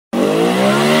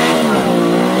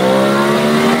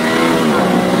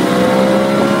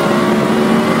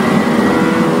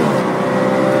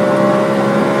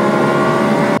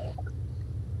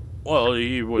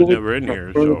actually, he was never in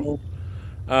here, so.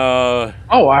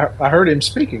 Oh, I heard him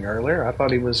speaking earlier. I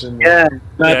thought he was in. Yeah,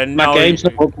 Yeah, my no, game's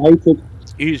not updated.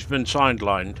 he's been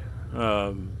sidelined.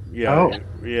 Yeah, Oh.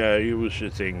 yeah, he was the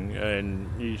thing, and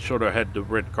he sort of had the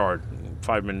red card,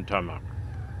 5-minute timeout.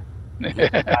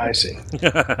 I see.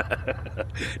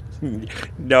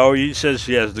 No, he says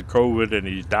he has the COVID and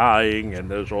he's dying, and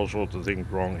there's all sorts of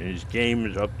things wrong. And his game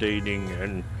is updating,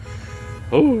 and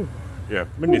yeah,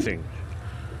 many things.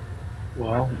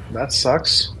 Well, that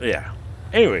sucks. Yeah.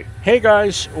 Anyway, hey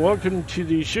guys, welcome to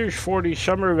the Series 40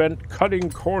 summer event, Cutting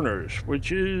Corners,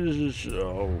 which is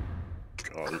oh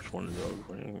god, it's one of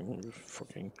those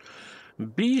fucking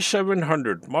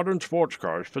B700 modern sports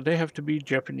cars, but they have to be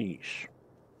Japanese.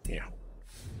 Yeah.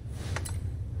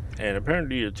 And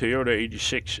apparently a Toyota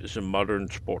 86 is a modern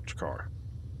sports car.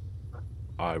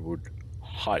 I would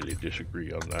highly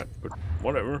disagree on that, but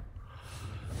whatever.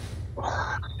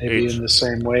 Maybe in the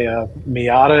same way a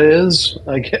Miata is,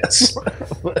 I guess.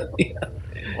 But, yeah.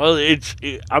 Well,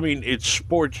 I mean, it's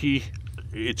sporty,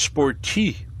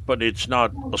 but it's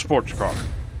not a sports car.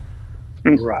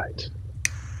 Right.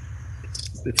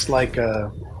 It's like a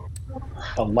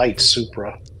light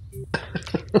Supra.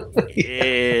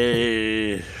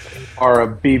 Or a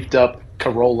beefed up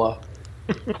Corolla.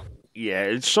 Yeah,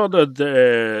 it's sort of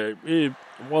it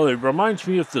reminds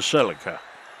me of the Celica.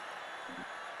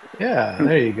 Yeah,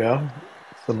 there you go.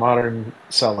 It's the modern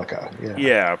Celica. Yeah.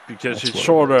 Yeah, because That's it's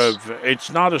what it sort of,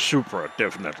 it's not a Supra,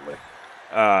 definitely.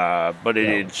 But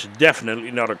it's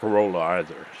definitely not a Corolla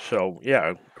either. So,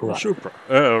 yeah, Correct. Supra.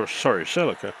 Sorry,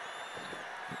 Celica.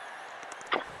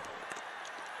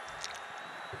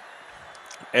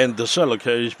 And the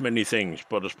Celica is many things,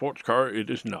 but a sports car it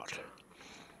is not.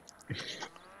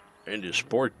 And it's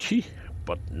sporty,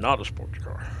 but not a sports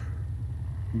car.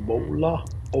 Mola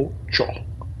Ocho.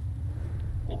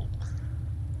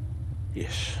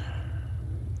 Yes.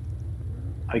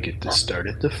 I get to start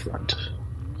at the front.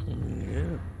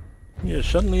 Yeah. Yeah,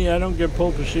 suddenly I don't get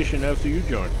pole position after you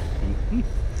join.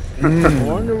 I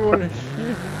wonder what it's...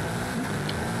 Yeah.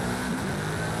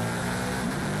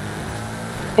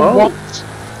 Well,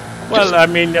 I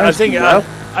mean, I think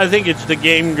it's the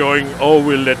game going, oh,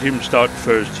 we'll let him start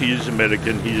first. He is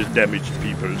American. He is damaged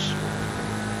peoples.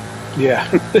 Yeah.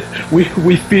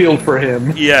 we feel for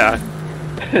him. Yeah.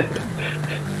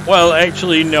 Well,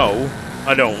 actually, no,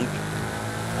 I don't.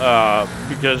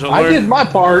 Because I did my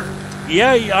part.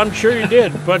 Yeah, I'm sure you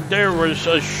did, but there was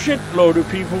a shitload of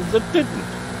people that didn't.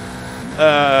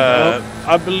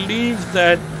 I believe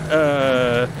that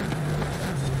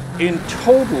in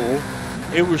total,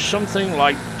 it was something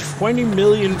like 20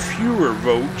 million fewer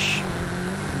votes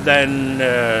than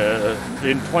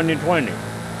in 2020.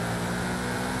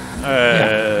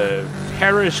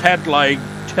 Harris had like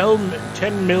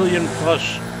 10 million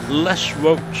plus less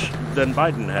votes than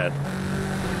Biden had.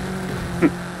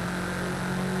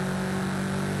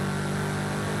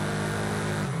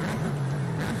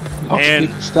 And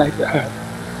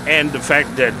the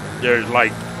fact that there's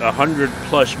like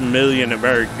 100+ million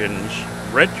Americans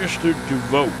registered to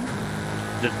vote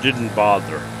that didn't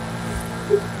bother.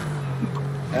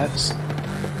 That's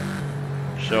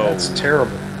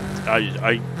terrible.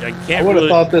 I can't. I would have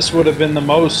thought this would have been the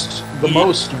most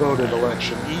voted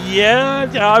election. Yeah,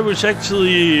 I was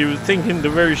actually thinking the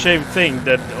very same thing.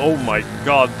 That oh my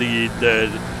God, the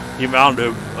amount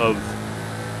of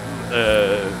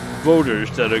voters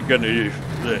that are going to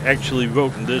actually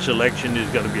vote in this election is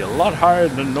going to be a lot higher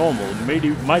than normal.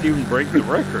 Might even break the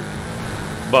record.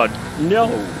 But no.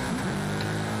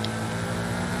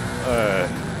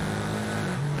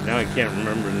 Now I can't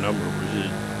remember the number. Was it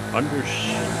under?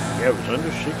 Yeah, it was under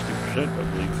 60%, I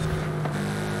believe.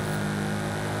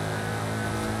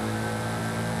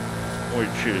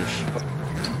 Which is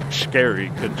scary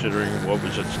considering what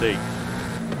was at stake.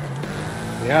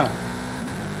 Yeah.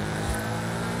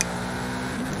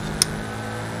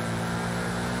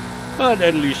 But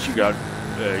at least you got,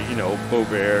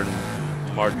 Boebert and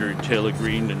Marjorie Taylor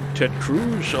Greene and Ted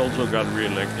Cruz also got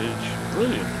reelected. It's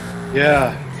brilliant.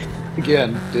 Yeah.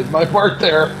 Again, did my part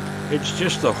there. It's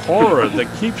just the horror that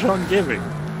keeps on giving.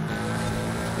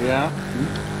 Yeah.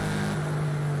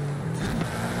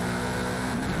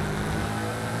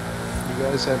 You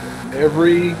guys have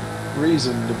every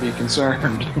reason to be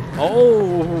concerned.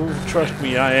 Oh, trust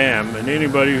me, I am. And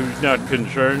anybody who's not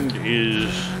concerned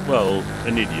is, well,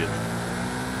 an idiot.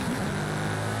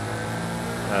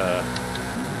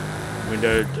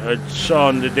 I saw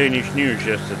on the Danish news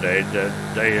yesterday that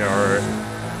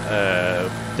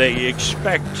they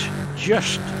expect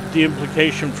just the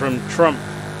implication from Trump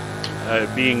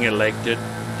being elected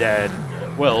that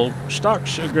well,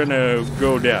 stocks are going to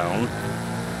go down.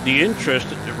 The interest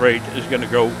rate is going to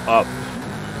go up.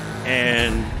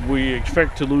 And we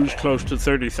expect to lose close to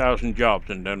 30,000 jobs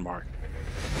in Denmark.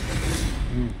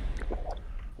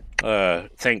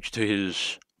 Thanks to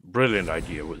his brilliant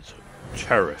idea with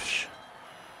tariffs.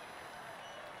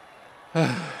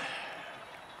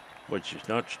 Which is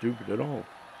not stupid at all.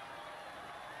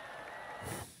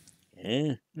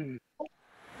 Yeah.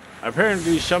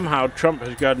 Apparently, somehow, Trump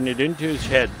has gotten it into his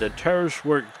head that tariffs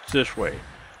work this way.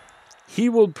 He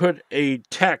will put a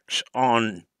tax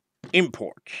on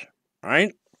imports,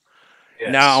 right?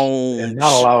 Yes. Now, and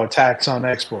not allow a tax on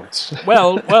exports.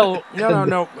 well,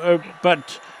 no.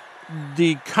 But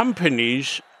the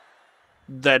companies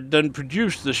that then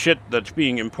produce the shit that's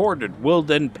being imported will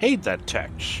then pay that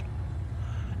tax.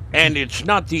 And it's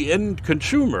not the end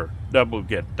consumer that will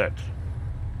get that.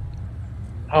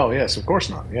 Oh, yes, of course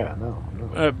not. Yeah,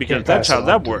 no. Because that's how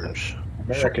that works.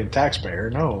 American taxpayer,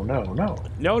 no.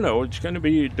 No, it's going to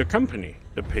be the company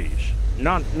that pays,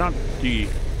 not the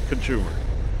consumer.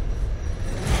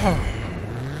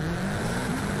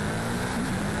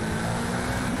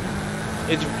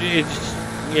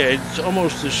 It's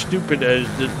almost as stupid as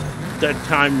that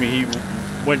time he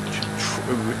went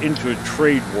into a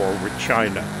trade war with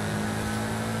China.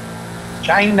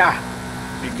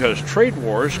 Because trade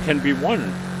wars can be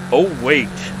won. Oh, wait.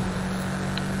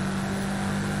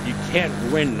 You can't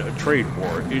win a trade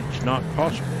war. It's not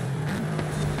possible.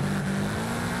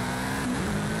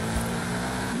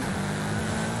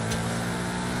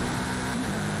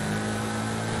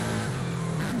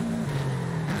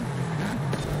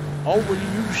 Oh, will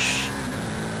you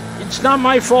it's not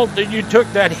my fault that you took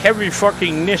that heavy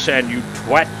fucking Nissan, you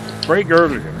twat. Brake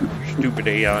earlier, stupid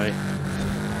AI.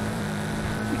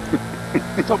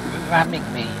 Stop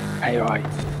ramming me, AI.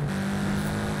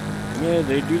 Yeah,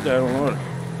 they do that a lot.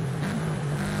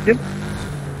 Yep.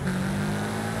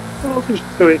 I'll just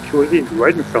go actually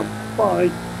right in front. Bye.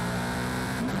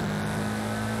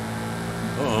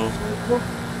 Uh-oh.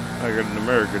 I got an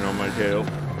American on my tail.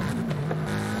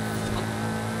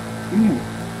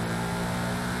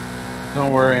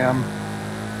 Don't worry, I'm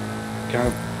kind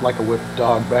of like a whipped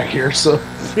dog back here, so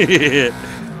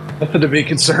nothing to be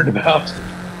concerned about.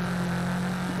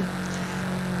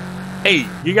 Hey,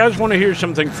 you guys want to hear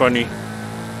something funny?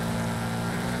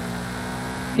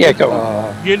 Yeah, go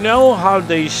on. You know how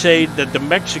they say that the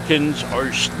Mexicans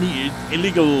are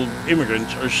illegal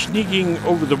immigrants are sneaking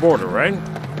over the border, right?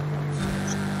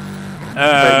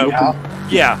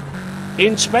 Yeah.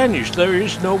 In Spanish, there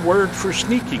is no word for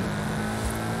sneaking.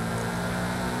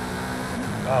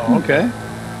 Oh, okay.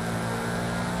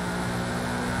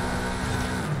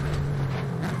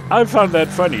 I found that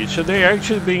funny. So they're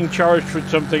actually being charged with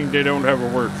something they don't have a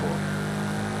word for.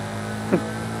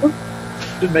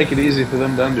 Should make it easy for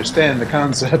them to understand the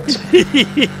concept.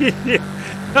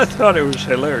 I thought it was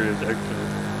hilarious, actually.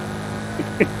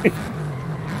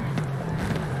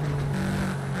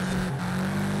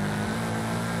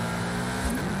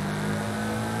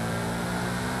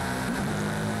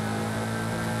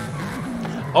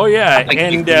 Oh yeah,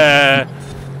 and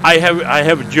I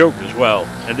have a joke as well,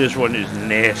 and this one is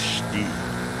nasty,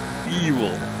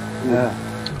 evil. Yeah.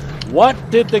 What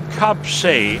did the cops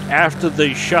say after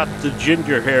they shot the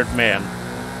ginger-haired man?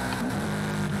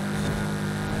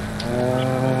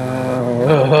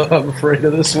 I'm afraid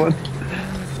of this one.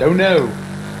 Don't know.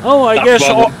 Oh, I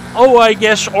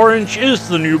guess orange is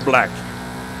the new black.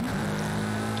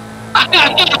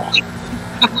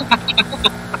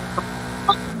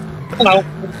 Hello.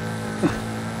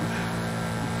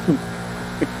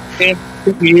 Can't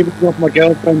be able to go my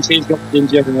girlfriend. She's got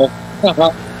ginger hair.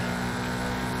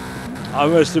 I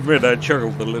must admit, I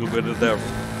chuckled a little bit at that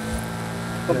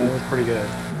one. Yeah, that was pretty good.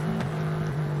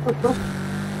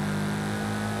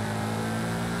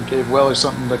 It gave Weller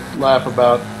something to laugh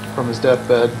about from his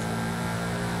deathbed.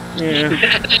 Yeah.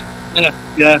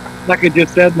 Yeah, like I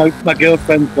just said, my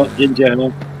girlfriend's got ginger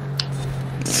hair.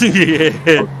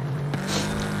 Yeah.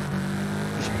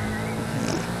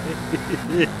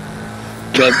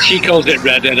 Well, she calls it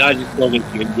red, and I just call it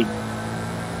ginger.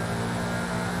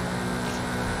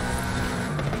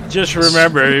 Just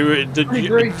remember,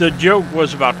 the joke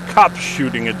was about cops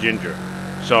shooting a ginger.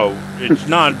 So it's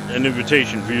not an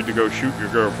invitation for you to go shoot your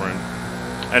girlfriend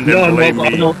and then blame me.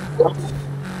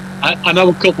 I know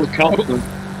a couple of cops.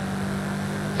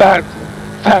 That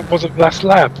wasn't last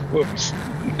lap. Whoops.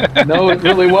 No, it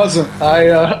really wasn't.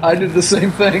 I did the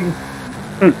same thing.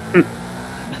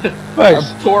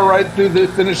 Nice. I tore right through the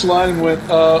finish line and went,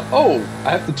 oh,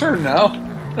 I have to turn now.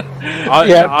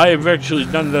 I have actually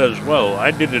done that as well.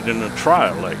 I did it in a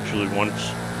trial, actually,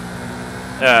 once.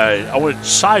 I went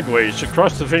sideways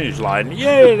across the finish line.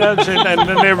 Yay, that's it. And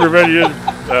then everybody just,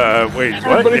 wait,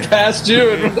 what? Everybody passed you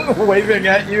and waving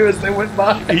at you as they went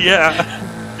by. Yeah.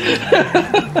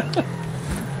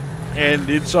 And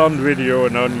it's on video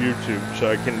and on YouTube,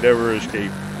 so I can never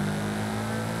escape.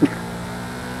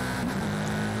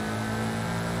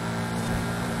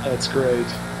 That's great.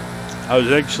 I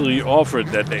was actually offered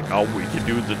that they, we could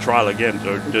do the trial again,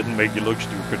 so it doesn't make you look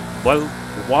stupid. Well,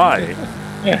 why?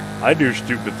 Yeah. I do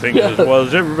stupid things as well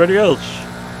as everybody else.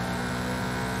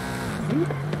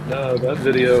 No, that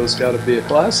video's got to be a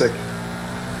classic.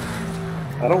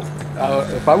 I don't.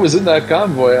 If I was in that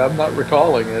convoy, I'm not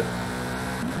recalling it.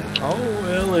 Oh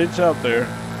well, it's out there.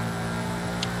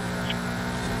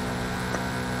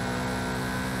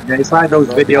 Yeah, it's like those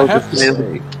videos of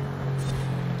fails.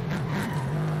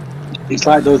 It's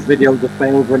like those videos of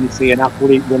fails when you see an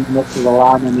athlete running up to the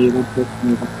line and he runs up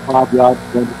 5 yards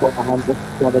and he put the hands up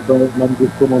to the goal and then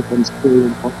just come up and screw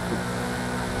and punch them.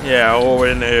 Yeah, or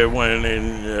when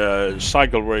in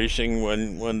cycle racing,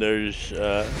 when there's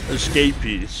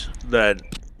escapees that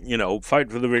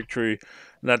fight for the victory,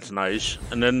 that's nice.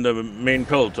 And then the main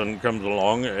peloton comes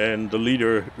along, and the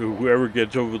leader, whoever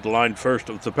gets over the line first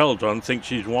of the peloton, thinks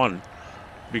he's won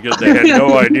because they had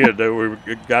no idea there were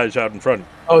guys out in front.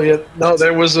 Oh yeah, no,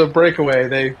 there was a breakaway.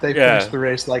 They finished the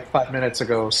race like 5 minutes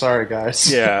ago. Sorry,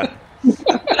 guys. Yeah,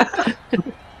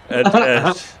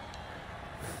 that's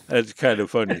kind of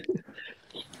funny.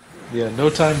 Yeah, no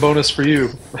time bonus for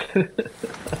you.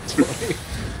 That's funny.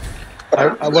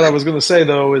 What I was going to say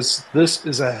though is this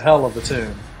is a hell of a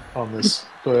tune on this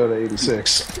Toyota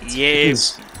 86. Yeah,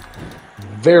 it's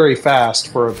very fast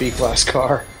for a B-class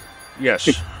car. Yes,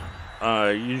 you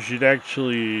should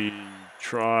actually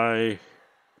try.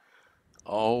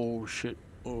 Oh shit!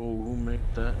 Oh, who made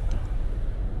that?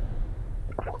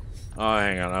 Oh,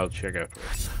 hang on, I'll check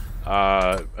afterwards.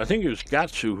 I think it was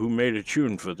Gatsu who made a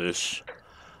tune for this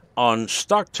on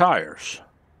stock tires.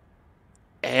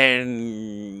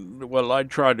 And, well, I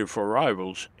tried it for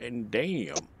rivals, and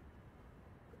damn,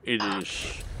 it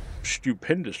is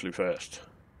stupendously fast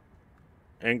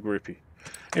and grippy.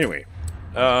 Anyway,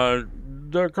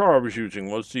 the car I was using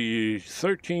was the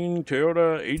 13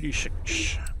 Toyota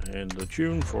 86, and the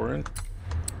tune for it.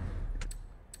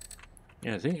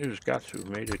 Yeah, I think it was Gatsu who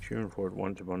made a tune for it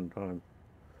once upon a time.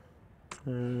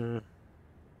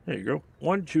 There you go.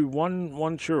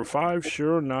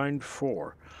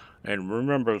 121105094. And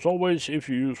remember, as always, if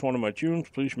you use one of my tunes,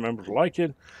 please remember to like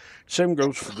it. Same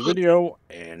goes for the video,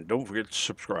 and don't forget to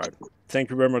subscribe.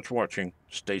 Thank you very much for watching.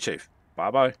 Stay safe.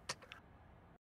 Bye-bye.